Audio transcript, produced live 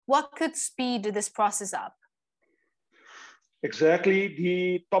what could speed this process up? Exactly,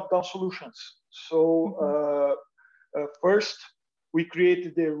 the top-down solutions. So first, we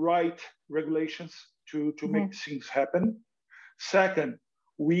created the right regulations to make things happen. Second,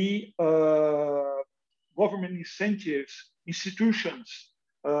 we government incentives, institutions,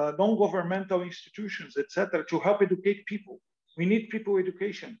 non-governmental institutions, etc., to help educate people. We need people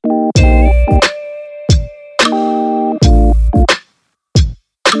education.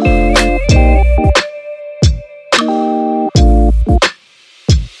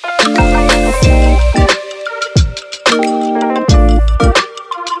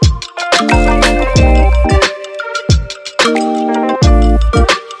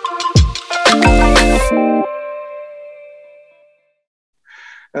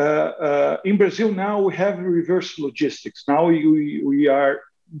 In Brazil now we have reverse logistics. Now we are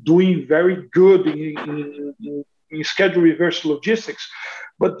doing very good in schedule reverse logistics,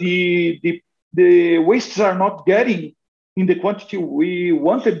 but the wastes are not getting in the quantity we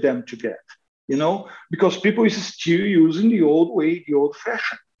wanted them to get, because people is still using the old way, the old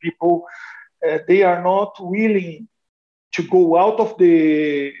fashion. People, they are not willing to go out of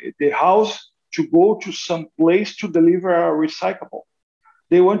the house to go to some place to deliver a recyclable.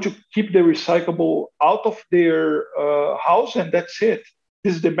 They want to keep the recyclable out of their house, and that's it.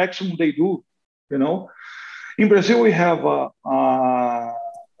 This is the maximum they do, In Brazil, we have a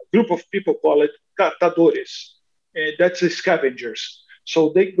group of people called catadores. That's the scavengers.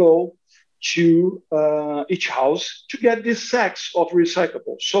 So they go to each house to get these sacks of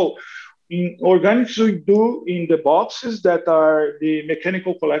recyclable. So in organics, we do in the boxes that are the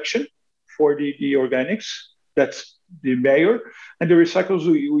mechanical collection for the organics. That's the mayor. And the recycles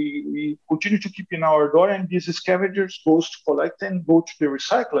we continue to keep in our door, and these scavengers goes to collect and go to the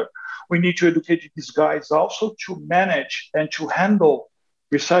recycler. We need to educate these guys also to manage and to handle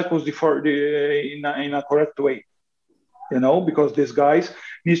recycles in a correct way, because these guys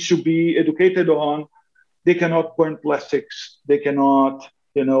needs to be educated on, they cannot burn plastics, they cannot,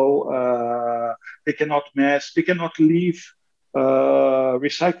 they cannot mess, they cannot leave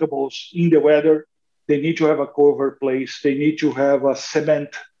recyclables in the weather. They need to have a cover place. They need to have a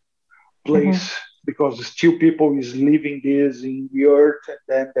cement place because still people is leaving this in the earth, and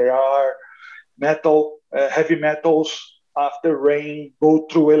then there are heavy metals after rain go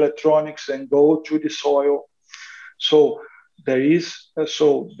through electronics and go to the soil. So there is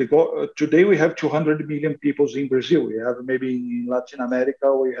today we have 200 million people in Brazil. We have maybe in Latin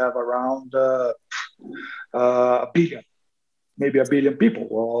America we have around a billion. Maybe a billion people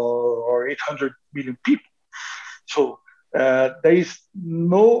or 800 million people. So there is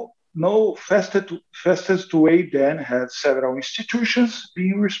no fastest way than have several institutions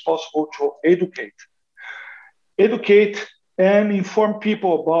being responsible to educate and inform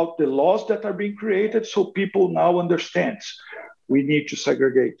people about the laws that are being created, so people now understand. We need to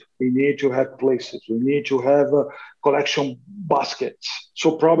segregate. We need to have places. We need to have collection baskets.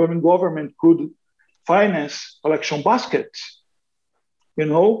 So probably government could finance collection baskets.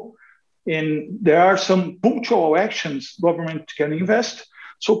 And there are some punctual actions government can invest,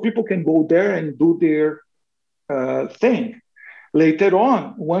 so people can go there and do their thing. Later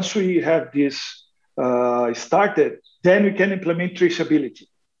on, once we have this started, then we can implement traceability,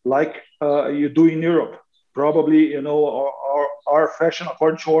 like you do in Europe. Probably, our fashion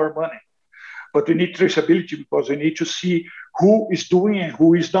according to our money. But we need traceability because we need to see who is doing and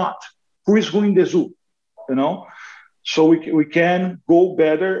who is not, who is going the zoo, So we can go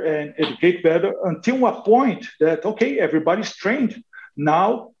better and educate better until a point that, okay, everybody's trained. Now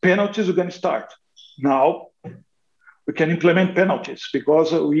penalties are going to start. Now we can implement penalties because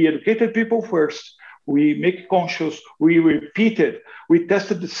we educated people first. We make conscious, we repeat it, we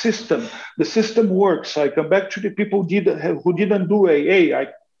tested the system. The system works. I come back to the people who didn't do AA. I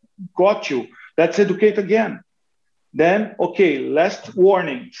got you. Let's educate again. Then, okay, last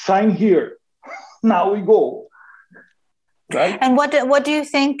warning, sign here. Now we go. Right. And what do you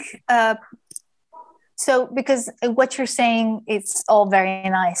think? So, because what you're saying, it's all very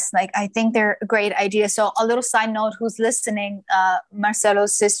nice. Like, I think they're a great idea. So a little side note, who's listening,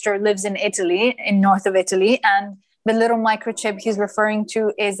 Marcelo's sister lives in Italy, in north of Italy. And the little microchip he's referring to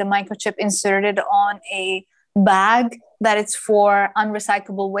is a microchip inserted on a bag that it's for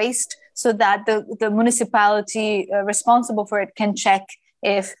unrecyclable waste, so that the municipality responsible for it can check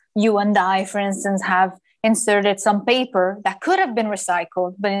if you and I, for instance, have inserted some paper that could have been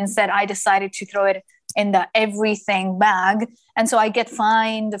recycled, but instead I decided to throw it in the everything bag. And so I get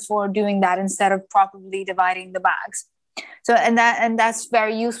fined for doing that instead of properly dividing the bags. So, and that's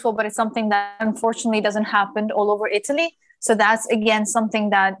very useful, but it's something that unfortunately doesn't happen all over Italy. So that's, again, something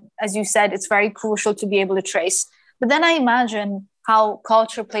that, as you said, it's very crucial to be able to trace. But then I imagine how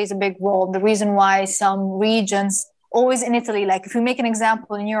culture plays a big role. The reason why some regions, always in Italy, like if we make an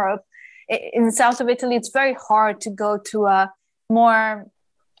example in Europe, in the south of Italy, it's very hard to go to a more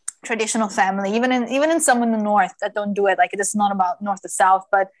traditional family, even in some in the north that don't do it. Like, it is not about north to south,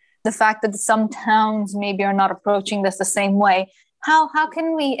 but the fact that some towns maybe are not approaching this the same way. How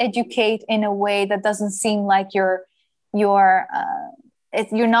can we educate in a way that doesn't seem like you're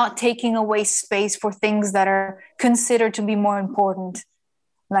not taking away space for things that are considered to be more important,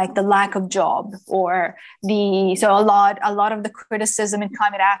 like the lack of job, or a lot of the criticism in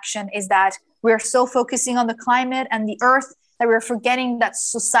climate action is that we're so focusing on the climate and the earth that we're forgetting that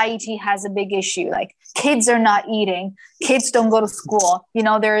society has a big issue. Like, kids are not eating, kids don't go to school.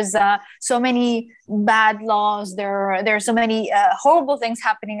 There's so many bad laws. There are so many horrible things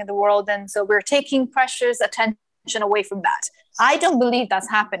happening in the world, and so we're taking precious attention away from that. I don't believe that's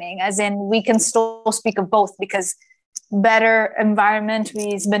happening. As in, we can still speak of both, because better environment,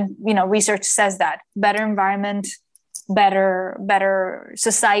 research says that better environment, better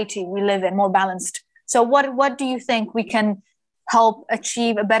society we live in, more balanced. So what do you think we can help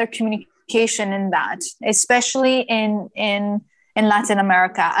achieve a better communication in that, especially in Latin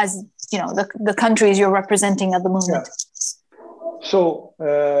America, as the countries you're representing at the moment? Yeah. So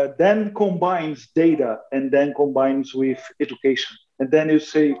then combines data and then combines with education. And then you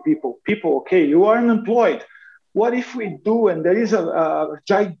say people, okay, you are unemployed. What if we do, and there is a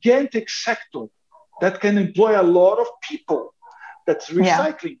gigantic sector that can employ a lot of people, that's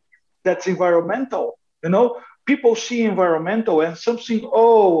recycling, that's environmental. People see environmental and something,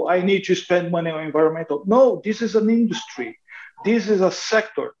 I need to spend money on environmental. No, this is an industry. This is a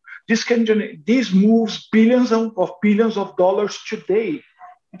sector. This moves billions of dollars today.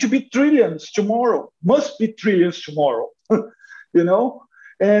 It should be trillions tomorrow, must be trillions tomorrow,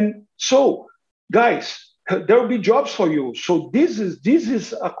 And so, guys, there will be jobs for you. So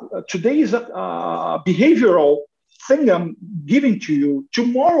today is a behavioral thing I'm giving to you.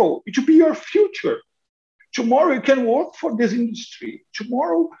 Tomorrow, it will be your future. Tomorrow, you can work for this industry.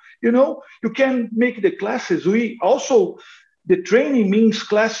 Tomorrow, you can make the classes. The training means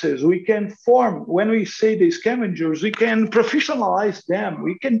classes. We can form, when we say the scavengers, we can professionalize them.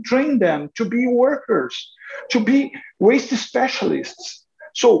 We can train them to be workers, to be waste specialists.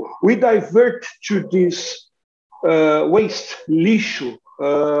 So we divert to this waste, lixo,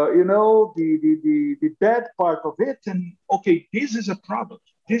 the bad part of it. And okay, this is a product.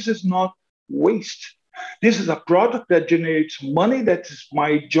 This is not waste. This is a product that generates money. That is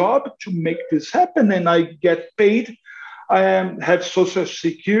my job to make this happen. And I get paid. I have social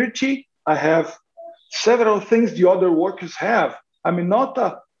security. I have several things the other workers have. I'm not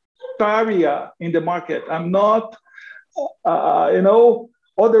a pariah in the market. I'm not, in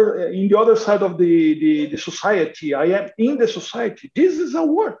the other side of the society. I am in the society. This is a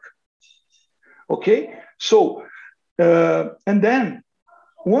work. Okay? So, and then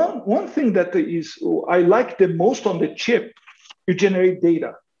one thing that I like the most on the chip, you generate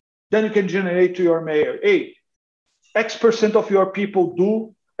data. Then you can generate to your mayor, hey, X% of your people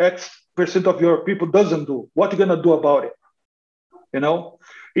do, X% of your people doesn't do. What are you going to do about it?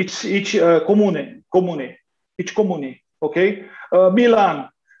 It's each comune, each commune, okay? Milan,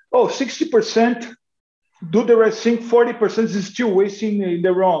 60% do the right thing, 40% is still wasting in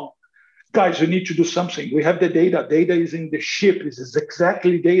the wrong. Guys, we need to do something. We have the data. Data is in the ship. This is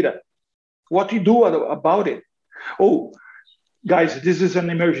exactly data. What do you do about it? Guys, this is an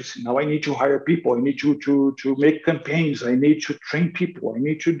emergency. Now I need to hire people. I need to make campaigns. I need to train people. I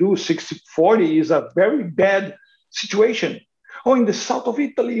need to do 60-40 is a very bad situation. In the south of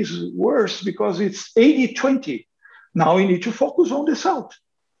Italy is worse because it's 80-20. Now we need to focus on the south.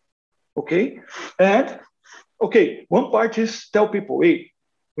 Okay? And, one part is tell people, hey,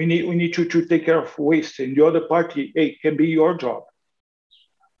 we need to take care of waste. And the other party, hey, can be your job.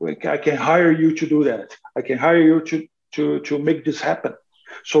 I can hire you to do that. I can hire you to make this happen.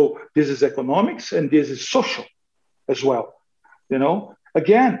 So this is economics and this is social as well.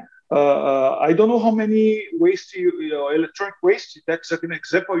 Again, I don't know how many waste electronic waste. That's an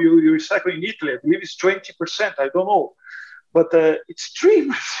example you recycle in Italy. I believe it's 20%. I don't know, but it's 3 in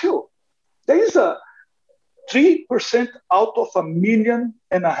Brazil. There is a 3% out of 1.5 million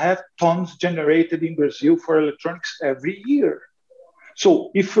tons generated in Brazil for electronics every year. So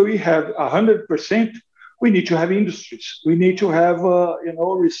if we have 100%, we need to have industries. We need to have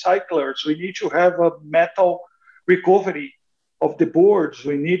recyclers. We need to have a metal recovery of the boards.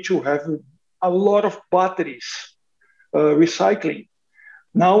 We need to have a lot of batteries, recycling.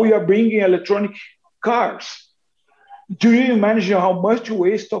 Now we are bringing electronic cars. do you imagine how much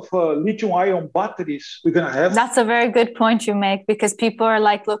waste of lithium-ion batteries we're gonna have? That's a very good point you make, because people are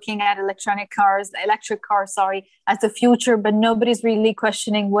like looking at electric cars, as the future, but nobody's really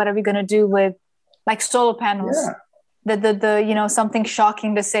questioning what are we gonna do with like solar panels. Yeah. The something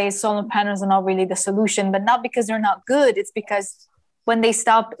shocking to say solar panels are not really the solution, but not because they're not good. It's because when they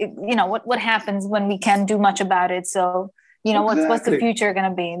stop, what happens when we can't do much about it. So, Exactly. what's the future going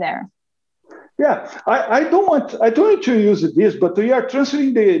to be there? Yeah, I don't want to use this, but we are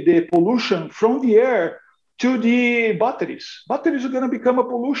transferring the pollution from the air to the batteries. Batteries are going to become a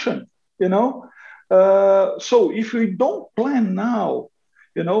pollution, So if we don't plan now,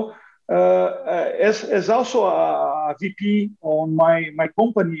 as also a VP on my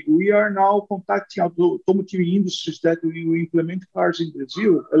company, we are now contacting automotive industries that we will implement cars in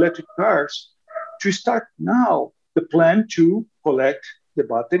Brazil, electric cars, to start now the plan to collect the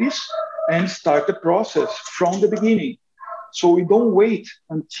batteries and start the process from the beginning. So we don't wait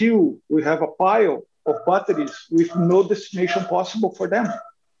until we have a pile of batteries with no destination possible for them,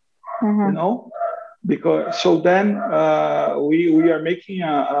 Because so then we are making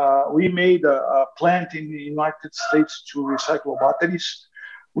we made a plant in the United States to recycle batteries.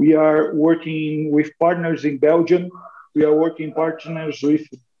 We are working with partners in Belgium. We are working partners with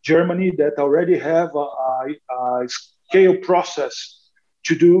Germany that already have a scale process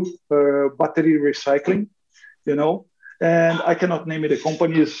to do battery recycling, and I cannot name the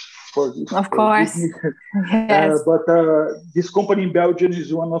companies for this. Of course. Yes. But this company in Belgium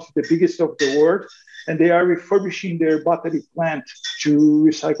is one of the biggest of the world, and they are refurbishing their battery plant to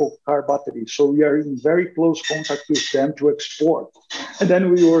recycle car batteries. So we are in very close contact with them to export. And then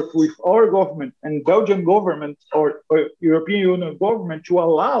we work with our government and Belgian government or European Union government to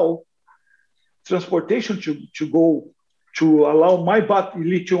allow transportation to go, to allow my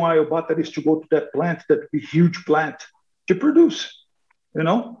lithium-ion batteries to go to that plant, that huge plant, to produce,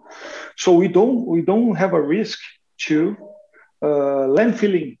 So we don't have a risk to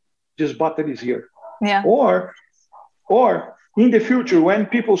landfilling these batteries here. Yeah. Or in the future, when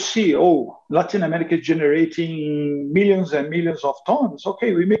people see, Latin America is generating millions and millions of tons,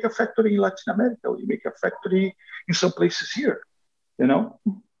 okay, we make a factory in Latin America, we make a factory in some places here,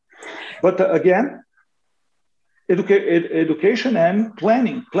 But again, education and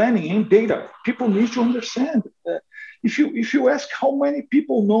planning and data. People need to understand. If you ask how many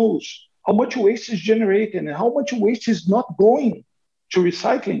people knows how much waste is generated and how much waste is not going to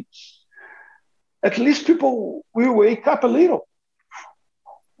recycling, at least people will wake up a little.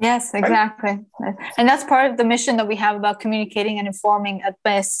 Yes, exactly. Right? And that's part of the mission that we have about communicating and informing at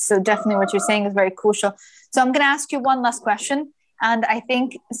best. So definitely what you're saying is very crucial. So I'm going to ask you one last question. And I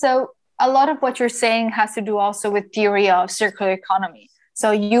think, so a lot of what you're saying has to do also with theory of circular economy.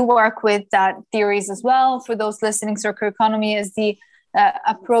 So you work with that theories as well. For those listening, circular economy is the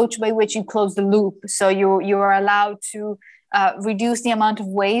approach by which you close the loop. So you are allowed to reduce the amount of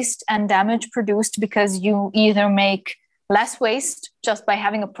waste and damage produced, because you either make less waste just by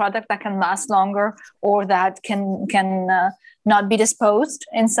having a product that can last longer, or that can not be disposed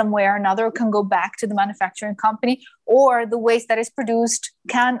in some way or another, can go back to the manufacturing company, or the waste that is produced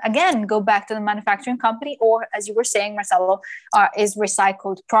can again go back to the manufacturing company, or, as you were saying, Marcelo, is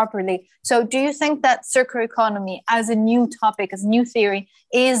recycled properly. So do you think that circular economy as a new topic, as a new theory,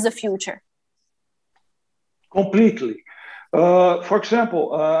 is the future? Completely. For example,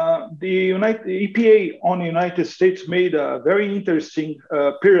 the EPA on the United States made a very interesting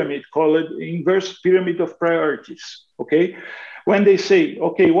pyramid called inverse pyramid of priorities. Okay, when they say,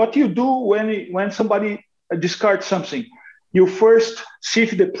 okay, what do you do when somebody discards something? You first see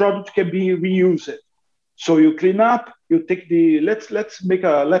if the product can be reused. So you clean up. You take let's make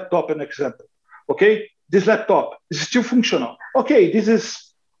a laptop an example. Okay, this laptop is still functional. Okay, this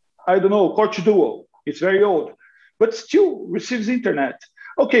is, I don't know, Core Duo. It's very old, but still receives internet.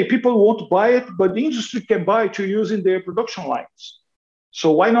 Okay, people won't buy it, but the industry can buy to use in their production lines.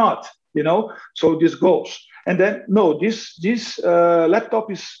 So why not? So this goes. And then, no, this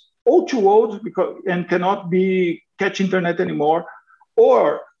laptop is too old and cannot catch internet anymore,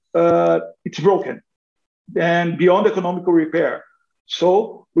 or it's broken and beyond economical repair.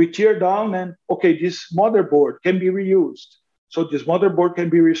 So we tear down and, okay, this motherboard can be reused. So this motherboard can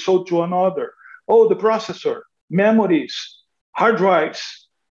be resold to another. Oh, the processor, memories, hard drives,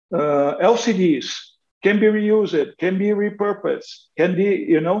 LCDs can be reused, can be repurposed, can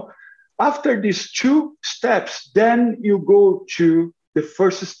be, After these two steps, then you go to the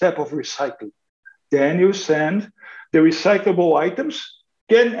first step of recycling. Then you send the recyclable items.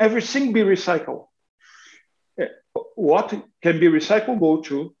 Can everything be recycled? What can be recycled go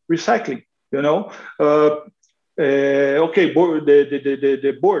to recycling, the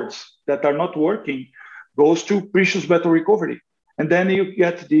boards that are not working goes to precious metal recovery. And then you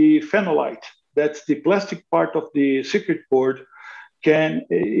get the phenolite. That's the plastic part of the circuit board.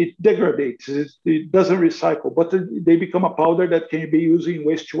 It degrades, it doesn't recycle, but they become a powder that can be used in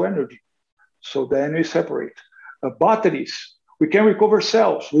waste to energy. So then we separate. Batteries, we can recover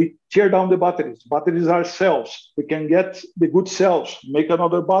cells. We tear down the batteries. Batteries are cells. We can get the good cells, make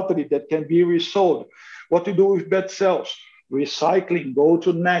another battery that can be resold. What to do with bad cells? Recycling, go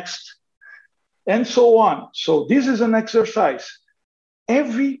to next, and so on. So this is an exercise.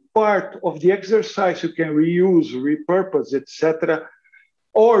 Every part of the exercise you can reuse, repurpose, etc.,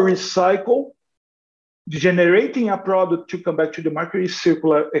 or recycle. Generating a product to come back to the market is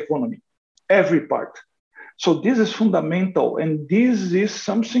circular economy. Every part. So this is fundamental, and this is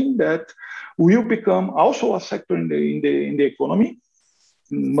something that will become also a sector in the economy.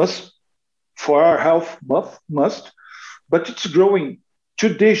 Must, for our health, must, but it's growing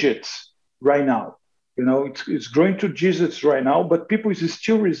 2 digits right now. It's growing 2 digits right now, but people is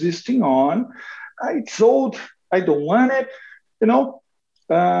still resisting on. It's old. I don't want it.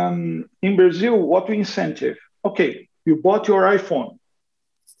 In Brazil, what we incentive? Okay, you bought your iPhone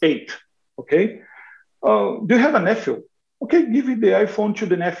 8. Okay, do you have a nephew? Okay, give it the iPhone to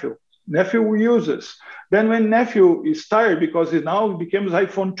the nephew. Nephew will use this. Then when nephew is tired because it now becomes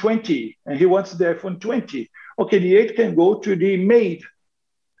iPhone 20 and he wants the iPhone 20, okay, the 8 can go to the maid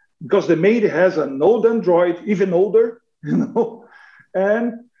because the maid has an old Android, even older,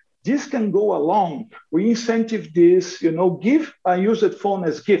 and this can go along. We incentive this, give a used phone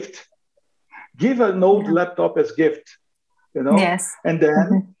as gift, give an old laptop as gift, Yes.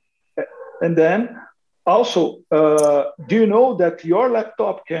 And then also, do you know that your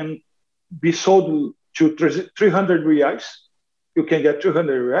laptop can be sold to 300 reais? You can get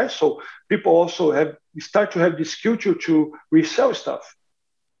 300 reais. So people also start to have this culture to resell stuff,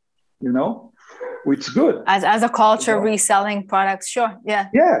 which is good. As a culture, reselling products, sure, yeah.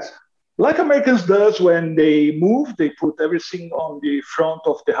 Yes, like Americans does when they move, they put everything on the front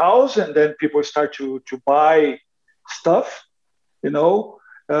of the house, and then people start to buy stuff,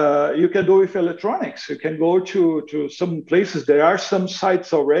 You can do with electronics. You can go to some places. There are some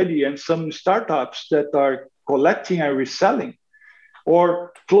sites already and some startups that are collecting and reselling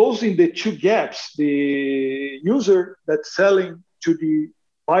or closing the 2 gaps, the user that's selling to the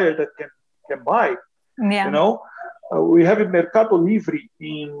buyer that can buy. Yeah. We have a Mercado Livre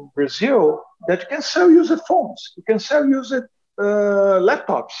in Brazil that can sell used phones. You can sell used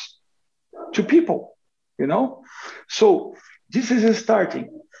laptops to people, So this is starting.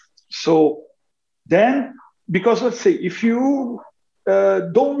 So then, because let's say, if you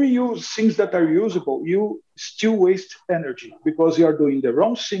don't reuse things that are usable, you still waste energy because you are doing the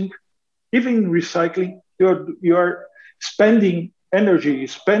wrong thing. Even recycling, you are spending energy,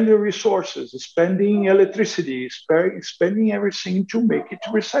 spending resources, spending electricity, spending everything to make it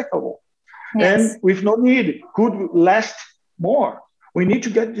recyclable. Yes. And with no need, could last more. We need to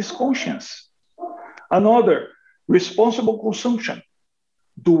get this conscience. Another, responsible consumption.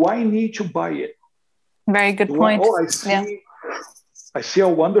 Do I need to buy it? Very good point. I see a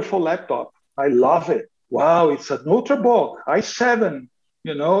wonderful laptop. I love it. Wow, it's an Ultrabook i7,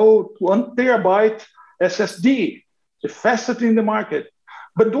 1 terabyte SSD, the fastest in the market.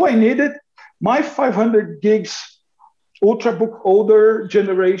 But do I need it? My 500 gigs Ultrabook older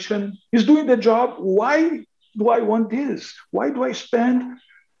generation is doing the job. Why do I want this? Why do I spend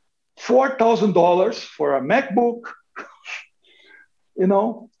 $4,000 for a MacBook?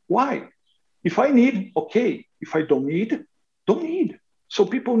 Why? If I need, okay. If I don't need, don't need. So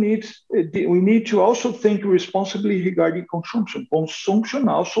we need to also think responsibly regarding consumption. Consumption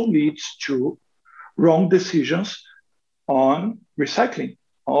also leads to wrong decisions on recycling,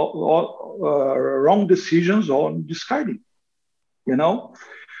 or wrong decisions on discarding,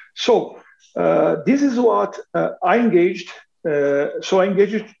 So this is what I engaged. So I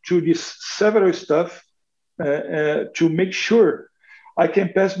engaged to this several stuff to make sure I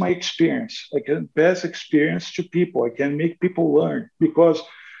can pass my experience. I can pass experience to people. I can make people learn because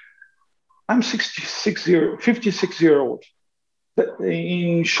I'm 56-year-old.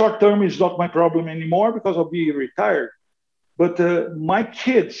 In short term, it's not my problem anymore because I'll be retired. But my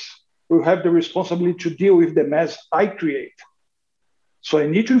kids will have the responsibility to deal with the mess I create. So I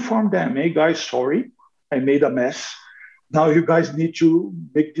need to inform them, hey guys, sorry, I made a mess. Now you guys need to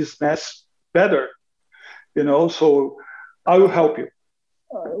make this mess better. So I will help you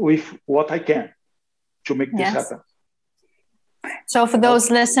with what I can to make this happen. So for those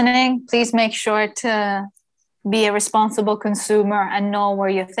listening, please make sure to be a responsible consumer and know where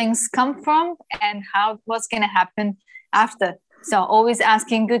your things come from and what's going to happen after. So always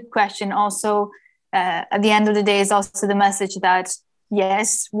asking good question. Also, at the end of the day, is also the message that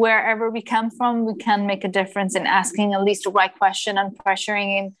yes, wherever we come from, we can make a difference in asking at least the right question and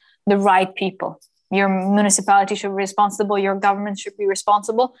pressuring in the right people. Your municipality should be responsible. Your government should be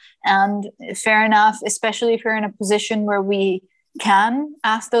responsible. And fair enough, especially if you're in a position where we can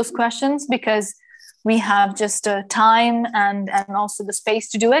ask those questions because we have just time and also the space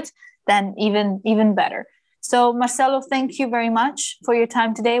to do it, then even better. So Marcelo, thank you very much for your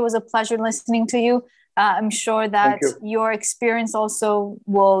time today. It was a pleasure listening to you. I'm sure that your experience also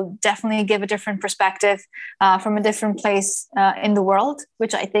will definitely give a different perspective from a different place in the world,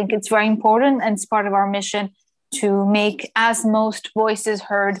 which I think it's very important, and it's part of our mission to make as most voices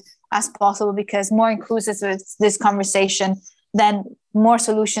heard as possible, because more inclusive is this conversation, then more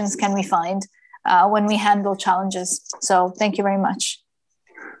solutions can we find when we handle challenges. So thank you very much.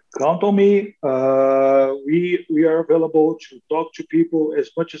 Count on me. We are available to talk to people as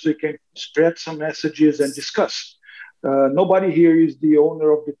much as we can, spread some messages and discuss. Nobody here is the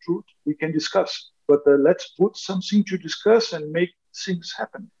owner of the truth. We can discuss, but let's put something to discuss and make things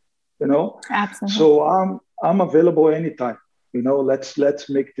happen. Absolutely. So I'm available anytime. Let's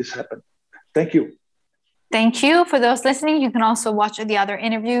make this happen. Thank you. Thank you. For those listening, you can also watch the other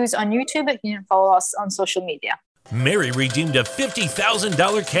interviews on YouTube. You can follow us on social media. Mary redeemed a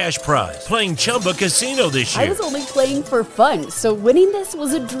 $50,000 cash prize playing Chumba Casino this year. I was only playing for fun, so winning this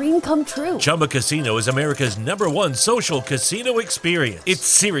was a dream come true. Chumba Casino is America's #1 social casino experience. It's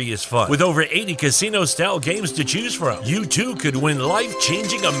serious fun. With over 80 casino-style games to choose from, you too could win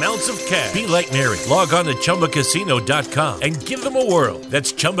life-changing amounts of cash. Be like Mary. Log on to ChumbaCasino.com and give them a whirl.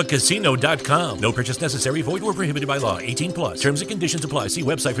 That's ChumbaCasino.com. No purchase necessary. Void or prohibited by law. 18+. Terms and conditions apply. See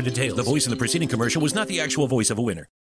website for details. The voice in the preceding commercial was not the actual voice of a winner.